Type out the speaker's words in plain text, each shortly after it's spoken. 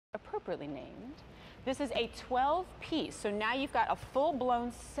appropriately named. This is a 12-piece, so now you've got a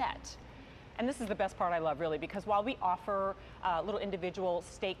full-blown set. And this is the best part I love, really, because while we offer little individual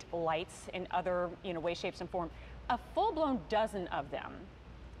staked lights in other ways, shapes, and forms, a full-blown dozen of them.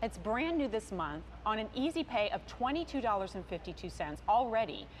 It's brand new this month on an easy pay of $22.52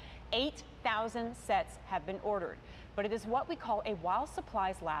 already. 8,000 sets have been ordered, but it is what we call a while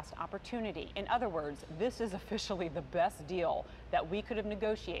supplies last opportunity. In other words, this is officially the best deal that we could have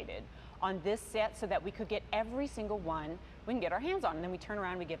negotiated on this set so that we could get every single one we can get our hands on, and then we turn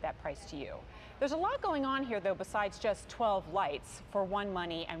around and we give that price to you. There's a lot going on here, though, besides just 12 lights for one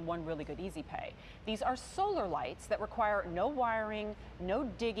money and one really good easy pay. These are solar lights that require no wiring, no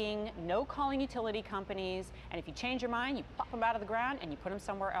digging, no calling utility companies, and if you change your mind, you pop them out of the ground and you put them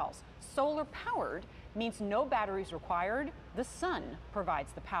somewhere else. Solar powered means no batteries required. The sun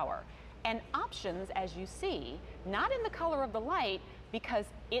provides the power. And options, as you see, not in the color of the light, because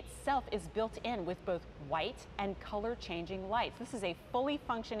itself is built in with both white and color changing lights. This is a fully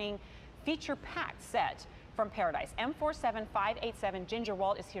functioning, feature-packed set from Paradise. M47587, Ginger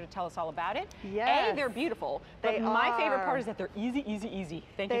Walt is here to tell us all about it. Yes. A, they're beautiful, but my favorite part is that they're easy, easy, easy.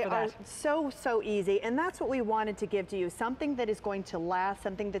 Thank you for that. They are so easy, and that's what we wanted to give to you, something that is going to last,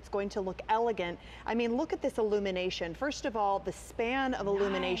 something that's going to look elegant. I mean, look at this illumination. First of all, the span of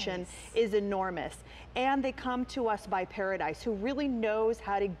illumination is enormous, and they come to us by Paradise, who really knows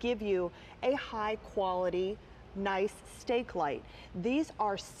how to give you a high quality, nice stake light. These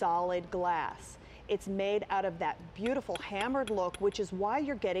are solid glass. It's made out of that beautiful hammered look, which is why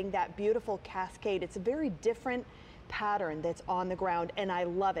you're getting that beautiful cascade. It's a very different pattern that's on the ground, and I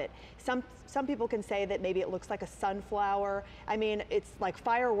love it. Some people can say that maybe it looks like a sunflower. I mean, it's like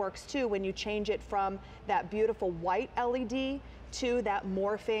fireworks too when you change it from that beautiful white LED to that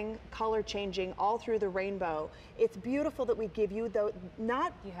morphing, color changing all through the rainbow. It's beautiful that we give you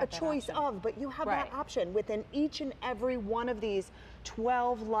not a choice of, but you have that option within each and every one of these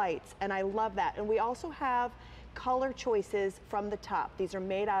 12 lights, and I love that. And we also have color choices from the top. These are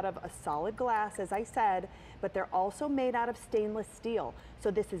made out of a solid glass, as I said, but they're also made out of stainless steel. So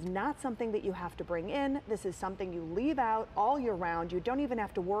this is not something that you have to bring in. This is something you leave out all year round. You don't even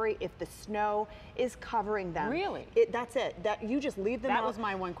have to worry if the snow is covering them. Really? That's it. You just leave them out. That was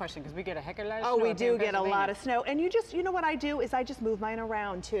my one question, because we get a heck of a lot of snow. Oh, we do get a lot of snow. And you know what I do is I just move mine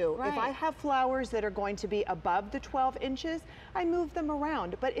around too. Right. If I have flowers that are going to be above the 12 inches, I move them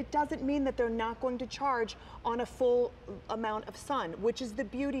around. But it doesn't mean that they're not going to charge on a full amount of sun, which is the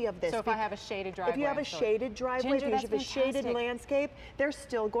beauty of this. So if I have a shaded driveway. If you have a shaded driveway, Ginger, if you have a shaded landscape, they're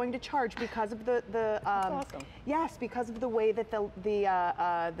still going to charge because of That's awesome. Yes, because of the way that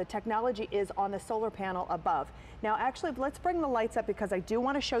the technology is on the solar panel above. Now, actually, let's bring the lights up because I do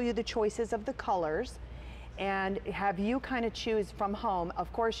want to show you the choices of the colors and have you kind of choose from home.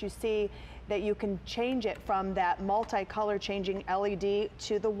 Of course, you see that you can change it from that multi-color changing LED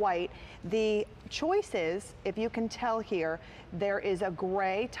to the white. The choices, if you can tell here, there is a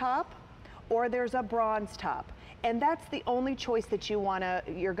gray top or there's a bronze top. And that's the only choice that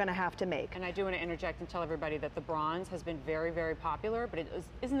you're gonna have to make. And I do want to interject and tell everybody that the bronze has been very, very popular, but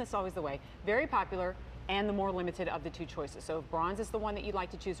isn't this always the way? Very popular and the more limited of the two choices. So if bronze is the one that you'd like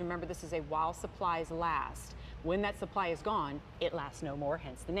to choose, remember this is a while supplies last. When that supply is gone, it lasts no more,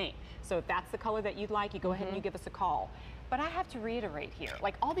 hence the name. So if that's the color that you'd like, you go ahead and you give us a call. But I have to reiterate here,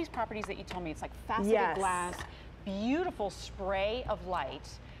 like all these properties that you told me, it's like faceted glass, beautiful spray of light,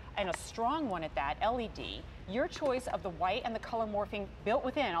 and a strong one at that, LED. Your choice of the white and the color morphing built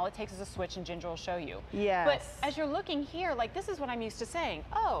within. All it takes is a switch and Ginger will show you. Yes. But as you're looking here, like this is what I'm used to saying.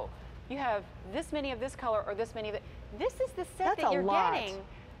 Oh, you have this many of this color or this many of it. This is the set that you're getting.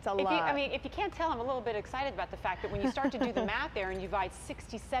 It's a lot. I mean, if you can't tell, I'm a little bit excited about the fact that when you start to do the math there and you divide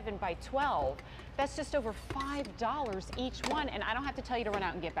 67 by 12, that's just over $5 each one. And I don't have to tell you to run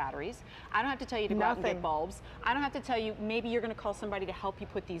out and get batteries. I don't have to tell you to go out and get bulbs. I don't have to tell you maybe you're going to call somebody to help you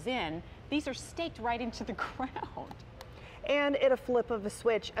put these in. These are staked right into the ground. And at a flip of a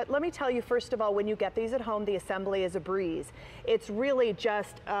switch. Let me tell you, first of all, when you get these at home, the assembly is a breeze. It's really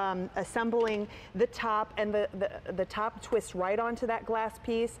just assembling the top, and the top twists right onto that glass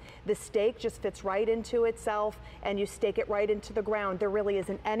piece. The stake just fits right into itself, and you stake it right into the ground. There really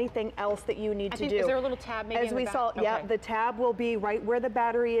isn't anything else that you need to do. Is there a little tab maybe As we saw, yeah, the tab will be right where the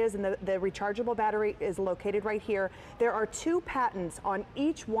battery is, and the rechargeable battery is located right here. There are 2 patents on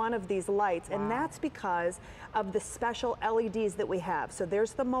each one of these lights, and that's because of the special LEDs that we have. So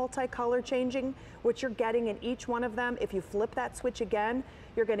there's the multicolor changing, which you're getting in each one of them. If you flip that switch again,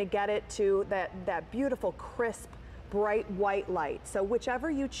 you're going to get it to that beautiful crisp bright white light. So whichever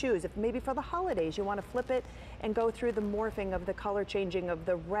you choose, if maybe for the holidays you want to flip it and go through the morphing of the color changing of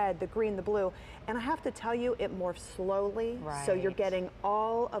the red, the green, the blue. And I have to tell you, it morphs slowly. Right. So you're getting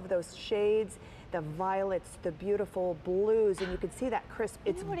all of those shades, the violets, the beautiful blues, and you can see that crisp,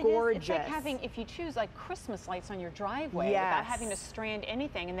 it's gorgeous. It's like having, if you choose like Christmas lights on your driveway without having to strand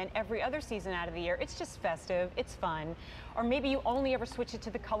anything, and then every other season out of the year, it's just festive, it's fun. Or maybe you only ever switch it to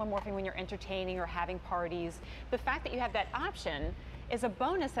the color morphing when you're entertaining or having parties. The fact that you have that option is a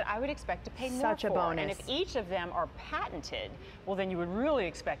bonus that I would expect to pay more for. Such a bonus. And if each of them are patented, well then you would really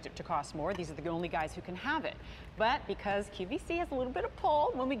expect it to cost more. These are the only guys who can have it. But because QVC has a little bit of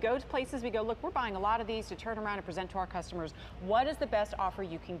pull, when we go to places, we go, look, we're buying a lot of these to turn around and present to our customers. What is the best offer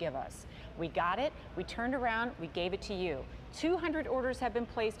you can give us? We got it, we turned around, we gave it to you. 200 orders have been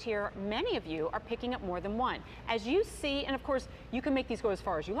placed here. Many of you are picking up more than one. As you see, and of course, you can make these go as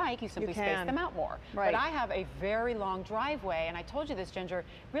far as you like. You simply space them out more. Right. But I have a very long driveway, and I told you this, Ginger,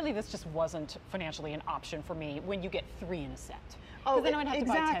 really this just wasn't financially an option for me when you get 3 in a set. Oh, then I would have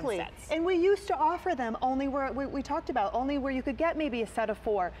exactly. to buy 10 sets. And we used to offer them only where, we talked about, only where you could get maybe a set of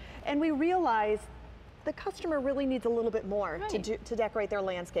 4. And we realized the customer really needs a little bit more to decorate their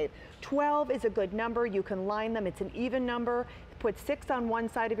landscape. 12 is a good number. You can line them. It's an even number. Put 6 on one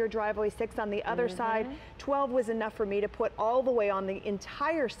side of your driveway, 6 on the other side. 12 was enough for me to put all the way on the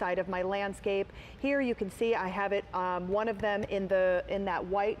entire side of my landscape. Here you can see I have it, one of them in that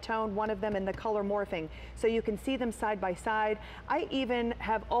white tone, one of them in the color morphing. So you can see them side by side. I even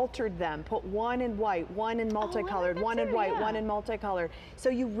have altered them, put one in white, one in multicolored, one in white, one in multicolored. So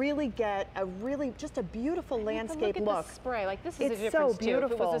you really get just a beautiful landscape look. Look at the spray, like this is it's a difference so beautiful.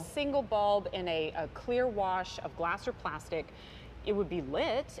 too. If it was a single bulb in a clear wash of glass or plastic, it would be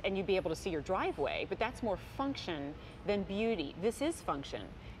lit and you'd be able to see your driveway, but that's more function than beauty. This is function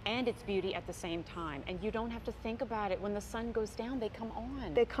and it's beauty at the same time, and you don't have to think about it. When the sun goes down, they come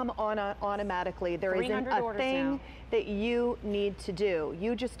on. They come on automatically. There isn't a thing that you need to do.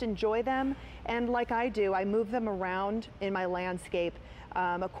 You just enjoy them, and like I do, I move them around in my landscape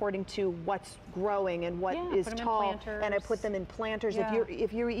according to what's growing and what is tall, and I put them in planters.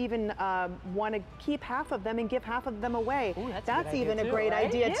 If you even want to keep half of them and give half of them away, that's even a great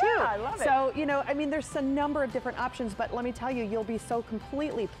idea too. I love it. So I mean, there's a number of different options, but let me tell you, you'll be so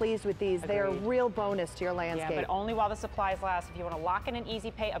completely pleased with these. They are a real bonus to your landscape. Yeah, but only while the supplies last. If you want to lock in an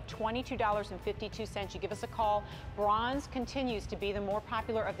easy pay of $22.52, you give us a call. Bronze continues to be the more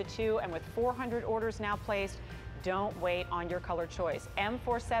popular of the two, and with 400 orders now placed, don't wait on your color choice.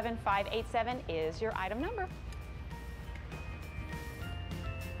 M47587 is your item number.